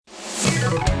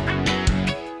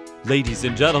Ladies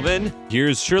and gentlemen,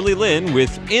 here's Shirley Lin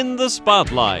with In the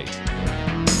Spotlight.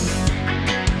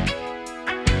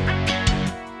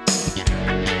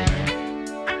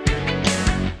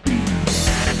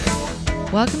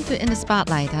 Welcome to In the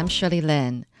Spotlight. I'm Shirley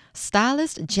Lin.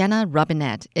 Stylist Jenna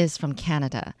Robinette is from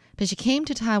Canada, but she came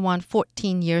to Taiwan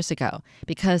 14 years ago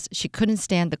because she couldn't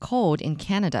stand the cold in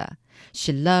Canada.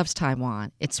 She loves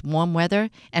Taiwan, its warm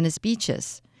weather, and its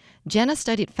beaches. Jenna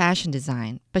studied fashion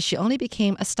design, but she only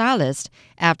became a stylist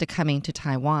after coming to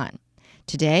Taiwan.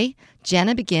 Today,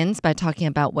 Jenna begins by talking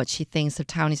about what she thinks of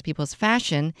Taiwanese people's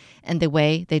fashion and the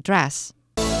way they dress.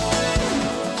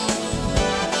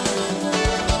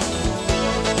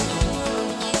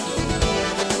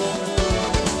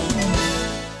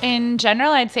 In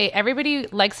general, I'd say everybody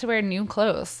likes to wear new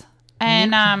clothes.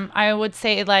 And I would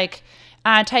say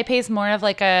Taipei is more of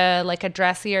like a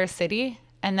dressier city.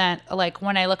 And that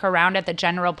when I look around at the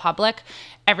general public,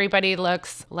 everybody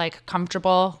looks like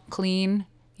comfortable, clean.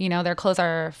 You know, their clothes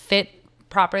are fit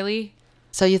properly.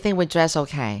 So you think we dress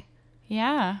okay?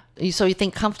 Yeah. So you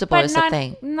think comfortable is the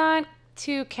thing? Not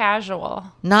too casual.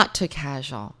 Not too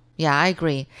casual. Yeah, I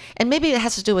agree. And maybe it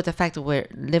has to do with the fact that we're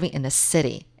living in a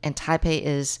city and Taipei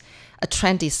is a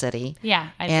trendy city. Yeah,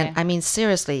 I'd say. I mean,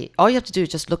 seriously, all you have to do is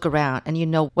just look around and you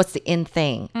know what's the in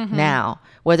thing now,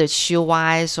 whether it's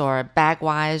shoe-wise or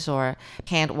bag-wise or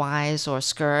pant-wise or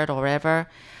skirt or whatever.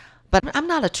 But I'm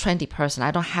not a trendy person. I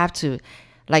don't have to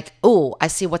I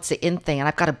see what's the in thing and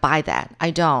I've got to buy that. I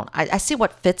don't. I see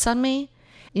what fits on me.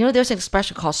 You know, there's an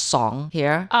expression called song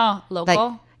here. Oh,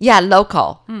 local? Yeah,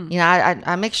 local. You know,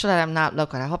 I make sure that I'm not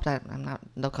local. I hope that I'm not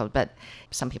local. But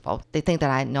some people, they think that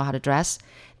I know how to dress,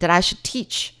 that I should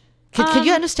teach. Can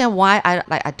you understand why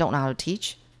I don't know how to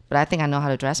teach, but I think I know how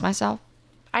to dress myself?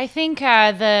 I think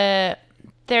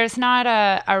there's not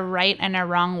a right and a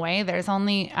wrong way. There's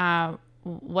only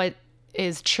what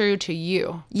is true to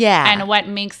you. Yeah. And what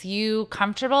makes you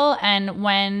comfortable. And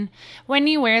when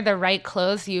you wear the right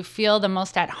clothes, you feel the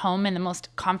most at home and the most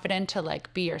confident to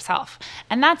be yourself.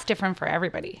 And that's different for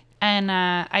everybody. And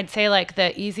I'd say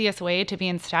the easiest way to be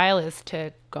in style is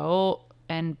to go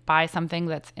and buy something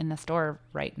that's in the store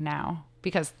right now.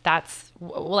 Because that's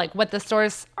what the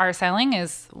stores are selling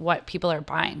is what people are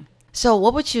buying. So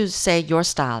what would you say your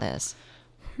style is?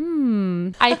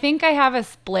 I think I have a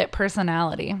split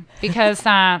personality because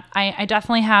I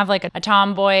definitely have a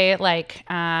tomboy,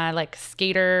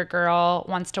 skater girl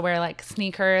wants to wear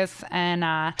sneakers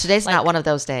and Today's not one of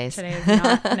those days. Today's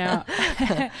not, no.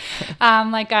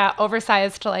 A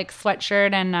oversized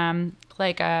sweatshirt and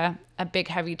a big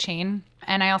heavy chain.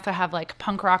 And I also have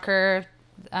punk rocker,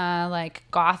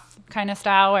 goth kind of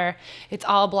style where it's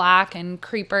all black and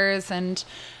creepers and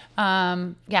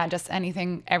just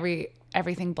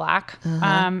everything black.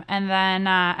 And then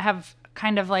I have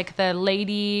kind of the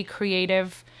lady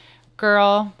creative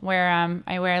girl where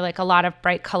I wear a lot of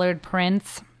bright colored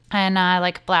prints and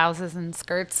blouses and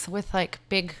skirts with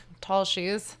big tall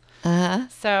shoes.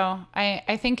 So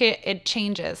I think it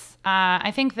changes.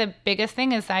 I think the biggest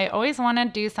thing is I always want to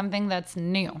do something that's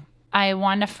new. I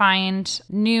want to find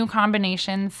new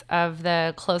combinations of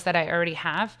the clothes that I already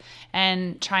have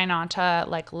and try not to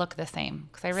look the same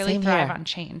because I really thrive on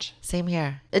change. Same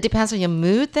here. It depends on your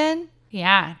mood then?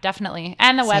 Yeah, definitely.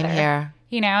 And the weather. Same here.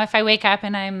 You know, if I wake up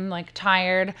and I'm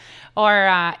tired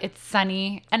or it's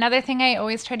sunny. Another thing I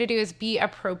always try to do is be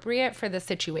appropriate for the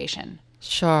situation.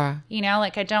 Sure. You know,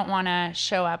 I don't want to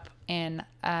show up in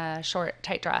a short,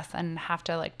 tight dress and have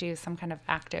to do some kind of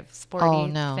active,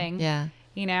 sporty thing. Yeah.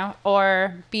 You know,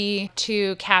 or be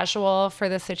too casual for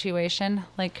the situation.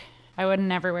 I would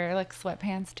never wear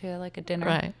sweatpants to a dinner.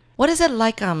 Right. What is it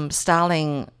like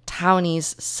styling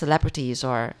Taiwanese celebrities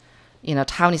or,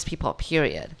 Taiwanese people,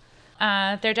 period?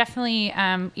 They're definitely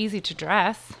easy to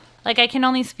dress. I can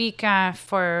only speak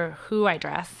for who I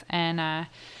dress. And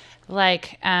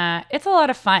it's a lot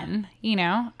of fun, you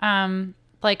know.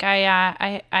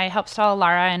 I help style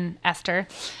Lara and Esther,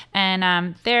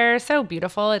 and they're so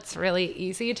beautiful. It's really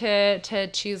easy to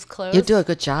choose clothes. You do a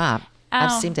good job. Oh,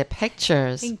 I've seen the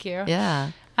pictures. Thank you. Yeah.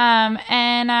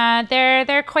 And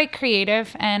they're quite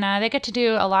creative, and they get to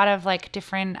do a lot of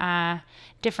different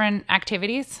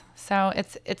activities. So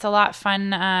it's a lot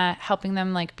fun helping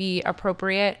them be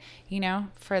appropriate, you know,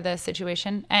 for the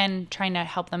situation, and trying to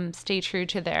help them stay true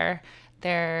to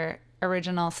their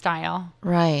original style.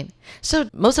 Right. So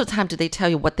most of the time, do they tell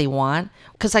you what they want?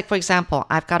 Because for example,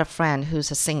 I've got a friend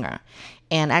who's a singer,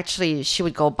 and actually she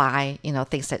would go buy,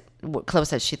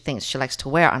 clothes that she thinks she likes to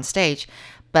wear on stage,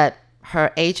 but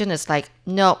her agent is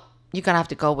no, you're going to have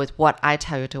to go with what I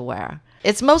tell you to wear.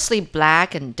 It's mostly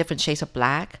black and different shades of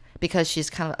black because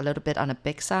she's kind of a little bit on the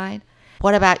big side.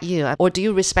 What about you? Or do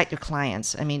you respect your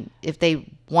clients? I mean, if they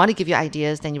want to give you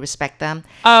ideas, then you respect them.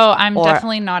 Oh, I'm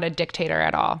definitely not a dictator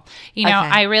at all. You know, Okay.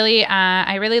 I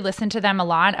really listen to them a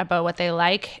lot about what they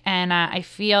like, and I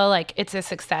feel like it's a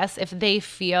success if they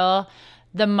feel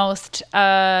the most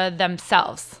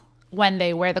themselves when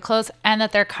they wear the clothes, and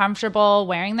that they're comfortable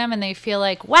wearing them, and they feel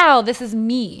like, wow, this is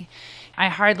me. I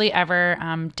hardly ever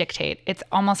dictate. It's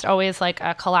almost always like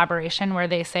a collaboration where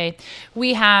they say,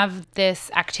 we have this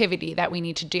activity that we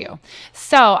need to do.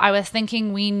 So I was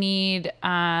thinking we need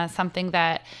something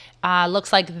that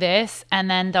looks like this.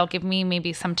 And then they'll give me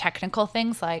maybe some technical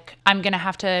things like I'm going to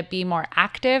have to be more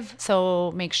active.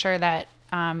 So make sure that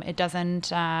it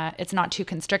doesn't, it's not too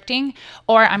constricting,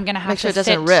 or I'm going to have Make sure to it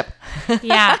doesn't rip.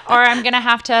 yeah. Or I'm going to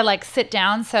have to like sit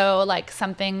down. So like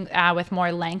something with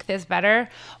more length is better.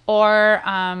 Or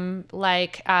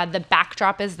the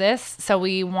backdrop is this. So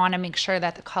we want to make sure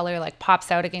that the color like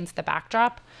pops out against the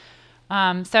backdrop.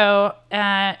 So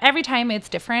every time it's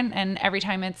different, and every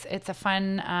time it's a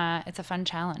fun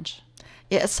challenge.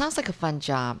 Yeah, it sounds like a fun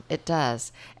job. It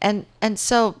does. And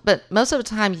so, but most of the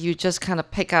time you just kind of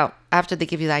pick out, after they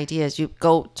give you the ideas, you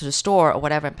go to the store or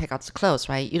whatever and pick out the clothes,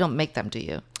 right? You don't make them, do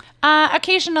you?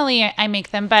 Occasionally I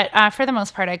make them, but for the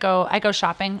most part I go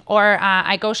shopping, or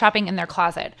I go shopping in their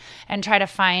closet and try to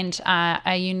find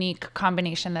a unique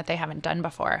combination that they haven't done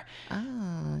before.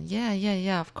 Oh,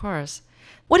 yeah, of course.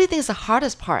 What do you think is the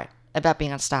hardest part about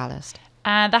being a stylist?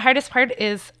 The hardest part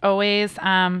is always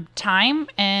time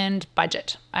and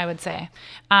budget, I would say.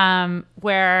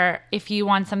 Where if you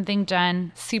want something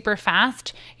done super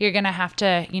fast, you're going to have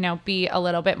to, be a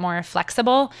little bit more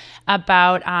flexible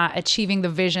about achieving the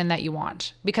vision that you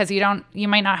want, because you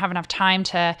might not have enough time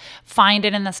to find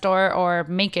it in the store, or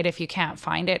make it if you can't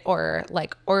find it, or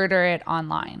like order it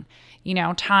online.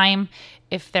 Time,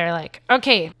 if they're like,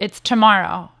 okay, it's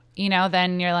tomorrow,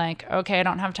 then you're like, okay, I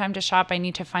don't have time to shop. I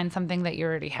need to find something that you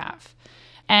already have.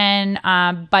 And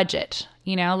budget,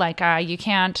 you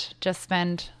can't just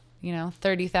spend,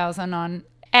 30,000 on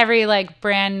every like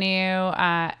brand new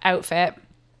outfit,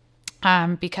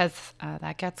 because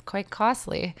that gets quite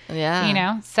costly.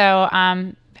 Yeah. So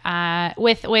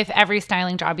with every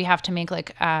styling job, you have to make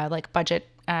like budget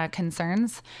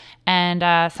concerns,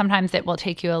 and sometimes it will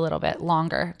take you a little bit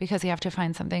longer because you have to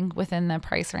find something within the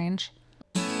price range.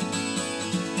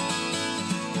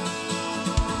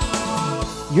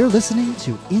 You're listening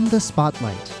to In the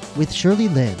Spotlight with Shirley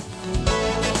Lin.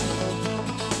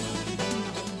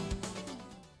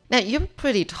 Now, you're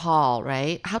pretty tall,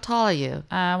 right? How tall are you?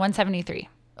 173.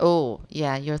 Oh,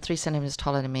 yeah, you're 3 centimeters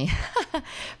taller than me.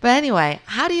 But anyway,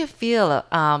 how do you feel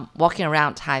walking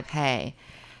around Taipei?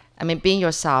 I mean, being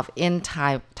yourself in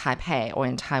Taipei or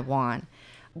in Taiwan.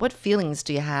 What feelings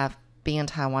do you have being in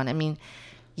Taiwan? I mean,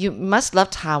 you must love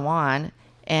Taiwan,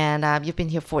 and you've been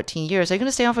here 14 years. Are you going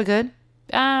to stay on for good?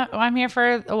 I'm here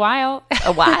for a while.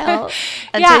 A while?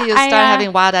 Until you start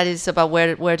having wild ideas about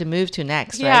where to move to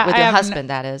next, right? With your husband,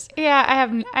 that is. Yeah,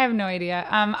 I have no idea.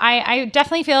 I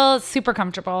definitely feel super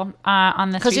comfortable on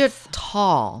the streets. Because you're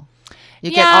tall.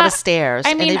 You get all the stares,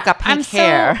 and you've got pink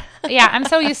hair. Yeah, I'm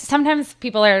so used. Sometimes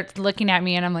people are looking at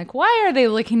me, and I'm like, why are they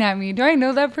looking at me? Do I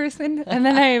know that person? And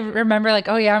then I remember, like,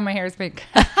 oh yeah, my hair is pink.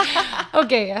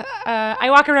 Okay, I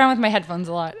walk around with my headphones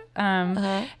a lot,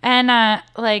 and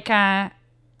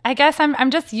I guess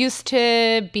I'm just used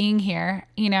to being here.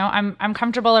 I'm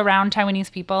comfortable around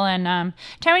Taiwanese people, and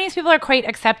Taiwanese people are quite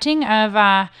accepting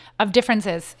of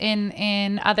differences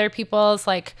in other people's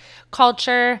like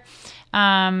culture.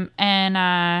 And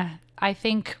I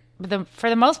think for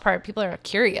the most part, people are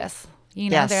curious.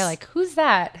 Yes. They're like, "Who's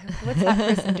that? What's that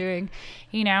person doing?"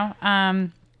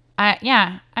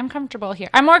 I'm comfortable here.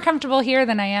 I'm more comfortable here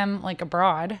than I am like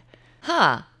abroad.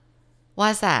 Huh? Why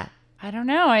is that? I don't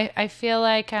know. I feel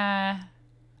like I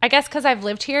guess because I've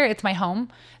lived here, it's my home.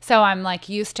 So I'm like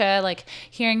used to like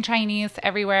hearing Chinese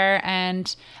everywhere,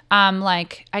 and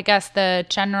I guess the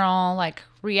general like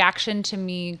reaction to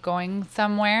me going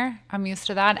somewhere, I'm used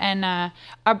to that. And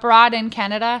abroad in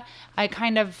Canada, I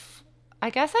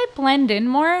guess I blend in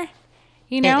more.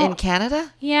 In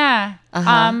Canada? Yeah.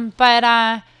 Uh-huh.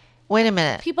 But wait a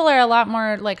minute. people are a lot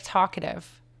more like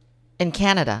talkative. In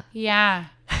Canada? Yeah.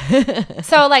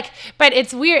 So like, but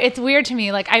it's weird. It's weird to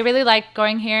me. Like, I really like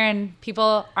going here, and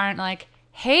people aren't like,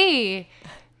 hey,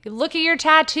 look at your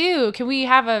tattoo. Can we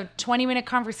have a 20-minute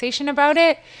conversation about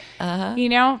it?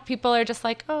 Uh-huh. People are just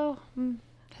like, oh,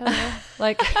 hello.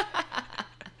 Like,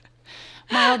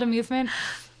 mild amusement.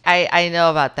 I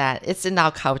know about that. It's in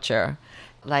our culture.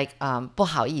 Like, 不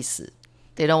好意思.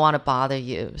 They don't want to bother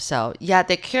you. So, yeah,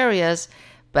 they're curious,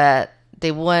 but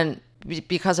they wouldn't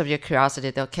because of your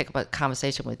curiosity, they'll kick up a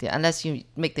conversation with you, unless you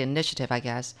make the initiative, I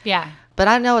guess. Yeah. But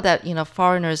I know that,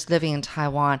 foreigners living in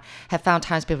Taiwan have found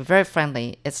Taiwanese people very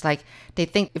friendly. It's like they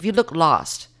think if you look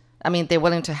lost, they're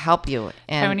willing to help you.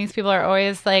 And Taiwanese people are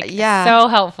always so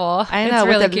helpful. I know, it's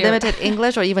really with the cute. limited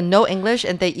English or even no English,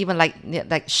 and they even like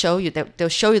show you, they'll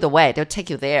show you the way, they'll take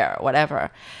you there, or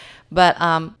whatever. But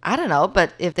I don't know,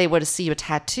 but if they were to see your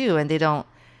tattoo and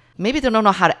maybe they don't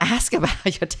know how to ask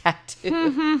about your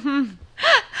tattoo.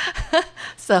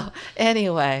 So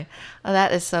anyway,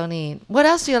 that is so neat. What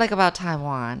else do you like about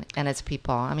Taiwan and its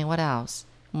people? What else?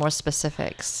 More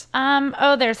specifics.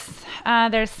 There's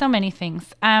so many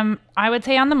things. I would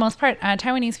say on the most part,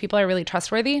 Taiwanese people are really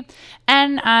trustworthy,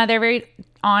 and they're very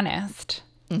honest.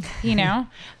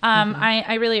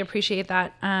 I really appreciate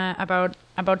that about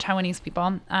Taiwanese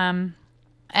people.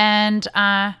 And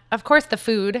of course the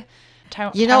food.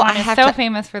 Taiwan is so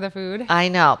famous for the food. I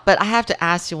know, but I have to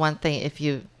ask you one thing. If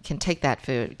you can take that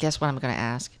food, guess what I'm going to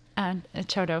ask?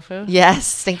 Cho tofu. Yes,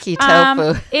 stinky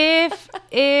tofu.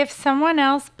 If someone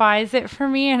else buys it for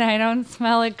me and I don't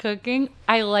smell it cooking,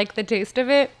 I like the taste of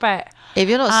it. But if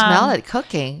you don't smell it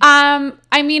cooking,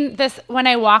 when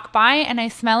I walk by and I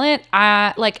smell it,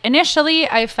 initially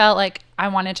I felt like I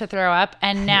wanted to throw up,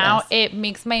 and now it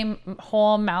makes my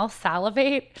whole mouth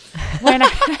salivate. But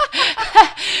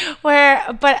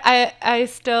I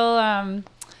still.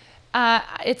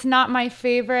 It's not my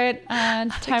favorite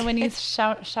Taiwanese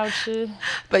小吃.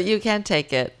 But you can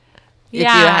take it if you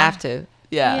have to.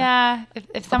 Yeah. Yeah.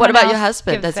 If someone what about else your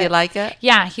husband? Does he like it?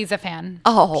 Yeah, he's a fan.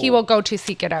 Oh. He will go to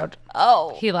seek it out.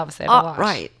 Oh. He loves it a lot.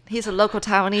 Right. He's a local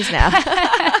Taiwanese now.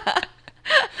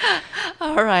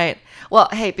 All right. Well,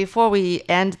 hey, before we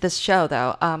end this show,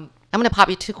 though, I'm going to pop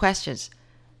you 2 questions.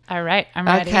 All right. I'm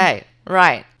ready. Okay.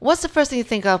 Right. What's the first thing you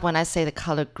think of when I say the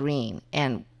color green?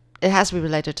 And it has to be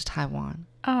related to Taiwan.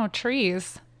 Oh,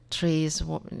 trees. Trees,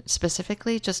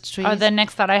 specifically, just trees? Oh, the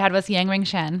next thought I had was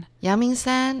Yangmingshan.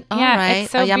 Yangmingshan? All yeah, right.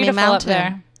 it's so Yangming beautiful Mountain. up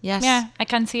there. Yes. Yeah, I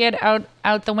can see it out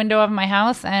the window of my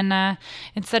house, and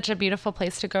it's such a beautiful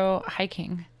place to go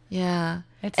hiking. Yeah.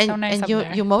 It's so nice and up you,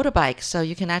 there. you motorbike, so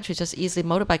you can actually just easily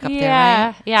motorbike up there,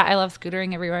 right? Yeah, I love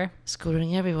scootering everywhere.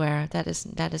 Scootering everywhere. That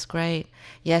is great.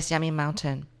 Yes, Yangming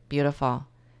Mountain. Beautiful.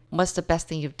 What's the best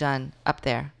thing you've done up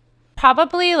there?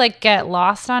 Probably get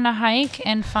lost on a hike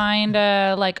and find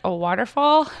a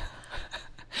waterfall.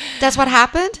 That's what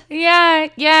happened? Yeah.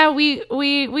 We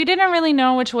didn't really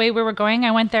know which way we were going.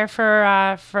 I went there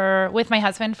with my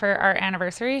husband for our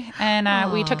anniversary,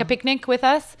 and we took a picnic with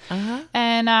us,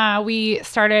 and we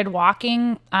started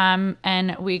walking,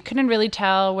 and we couldn't really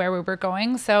tell where we were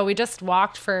going, so we just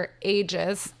walked for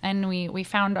ages, and we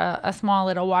found a small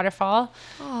little waterfall,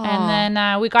 and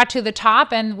then we got to the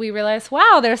top, and we realized,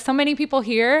 wow, there's so many people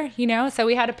here, so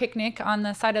we had a picnic on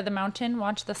the side of the mountain,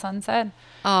 watched the sunset.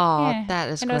 Oh, yeah, that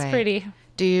is and great. It was pretty.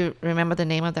 Do you remember the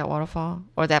name of that waterfall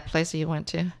or that place that you went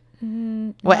to?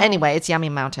 Well, anyway, it's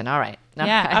Yangming Mountain. All right.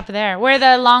 Yeah, up there where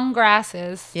the long grass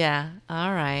is. Yeah.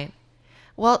 All right.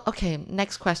 Well, okay.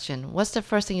 Next question. What's the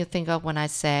first thing you think of when I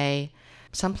say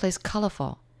someplace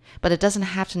colorful? But it doesn't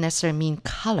have to necessarily mean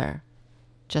color.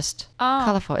 Just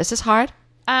colorful. Is this hard?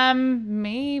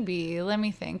 Maybe. Let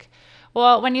me think.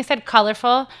 Well, when you said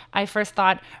colorful, I first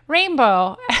thought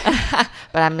rainbow.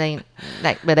 But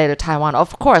related to Taiwan.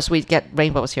 Of course, we get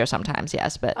rainbows here sometimes,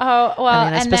 yes. But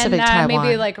and then Taiwan.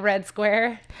 maybe Red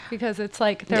Square, because it's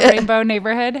the rainbow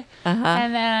neighborhood.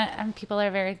 And then people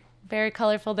are very, very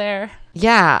colorful there.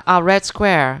 Yeah, Red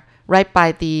Square, right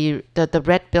by the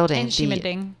red building. In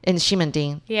Ximending. In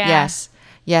Ximending. Yeah.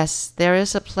 Yes, there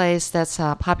is a place that's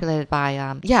populated by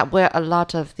where a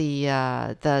lot of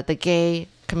the gay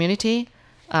community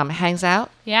hangs out.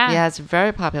 Yeah, it's a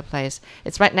very popular place.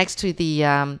 It's right next to the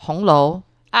Honglou.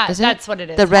 That's what it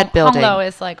is. The red building. Honglou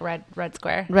is Red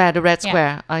Square. Red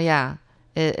Square. Oh yeah.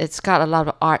 It's got a lot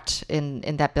of art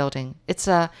in that building. It's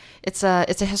a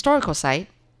historical site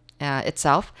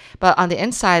itself, but on the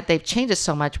inside they've changed it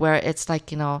so much where it's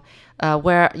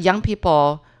where young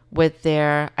people with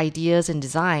their ideas and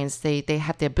designs, they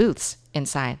have their booths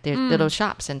inside, their little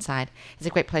shops inside. It's a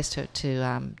great place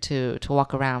to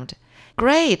walk around.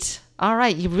 Great. All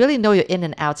right. You really know your in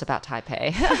and outs about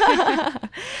Taipei.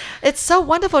 It's so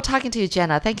wonderful talking to you,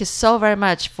 Jenna. Thank you so very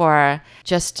much for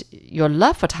just your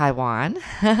love for Taiwan,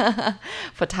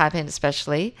 for Taipei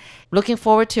especially. Looking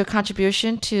forward to your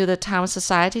contribution to the Taiwan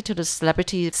society, to the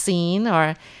celebrity scene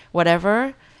or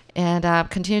whatever, and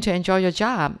continue to enjoy your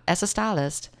job as a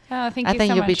stylist. Oh, thank you so much. I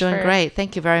think you'll be doing great.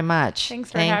 Thank you very much. Thanks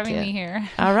for having me here.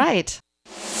 All right.